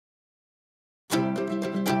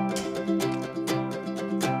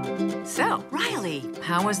So, Riley,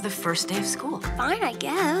 how was the first day of school? Fine, I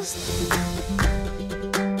guess.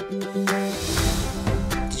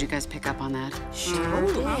 Did you guys pick up on that?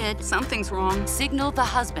 Sure did. Something's wrong. Signal the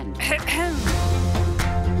husband.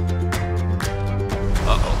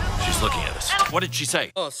 Uh-oh, she's looking at us. What did she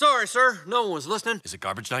say? Oh, sorry, sir. No one was listening. Is it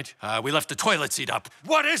garbage night? We left the toilet seat up.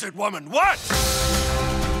 What is it, woman? What?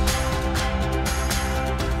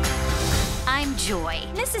 I'm joy.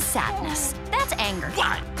 This is sadness. That's anger.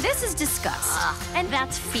 What? This is disgust. And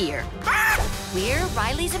that's fear. We're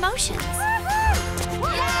Riley's emotions.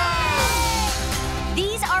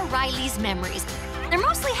 These are Riley's memories. They're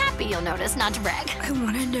mostly happy, you'll notice, not to brag. I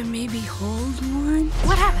wanted to maybe hold one.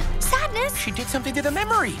 What happened? Sadness. She did something to the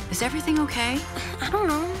memory. Is everything okay? I don't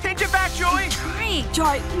know. Take it back, Joy. Trying.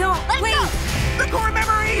 Joy, no, Let wait. go. The core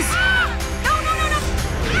memories.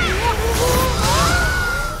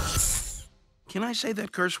 Can I say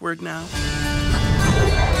that curse word now?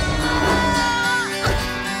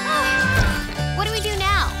 What do we do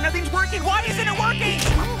now? Nothing's working. Why isn't it working?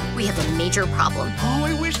 We have a major problem. Oh,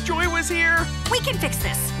 I wish Joy was here. We can fix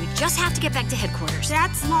this. We just have to get back to headquarters.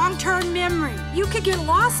 That's long-term memory. You could get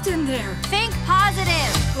lost in there. Think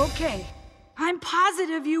positive. Okay. I'm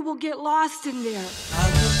positive you will get lost in there.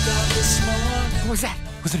 What was that?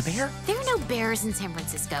 Was it a bear? There are no bears in San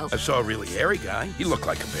Francisco. I saw a really hairy guy. He looked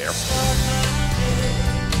like a bear.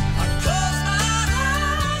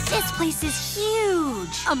 This place is huge.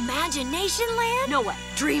 Imagination Land? No way.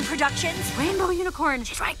 Dream Productions? Rainbow Unicorn?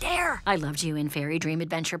 She's right there. I loved you in Fairy Dream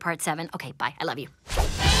Adventure Part 7. Okay, bye. I love you.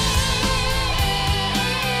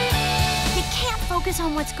 You can't focus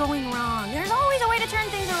on what's going wrong. There's always a way to turn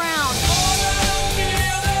things around.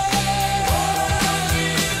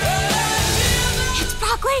 It's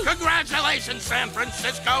Broccoli. Congratulations, San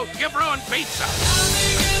Francisco. You've ruined pizza.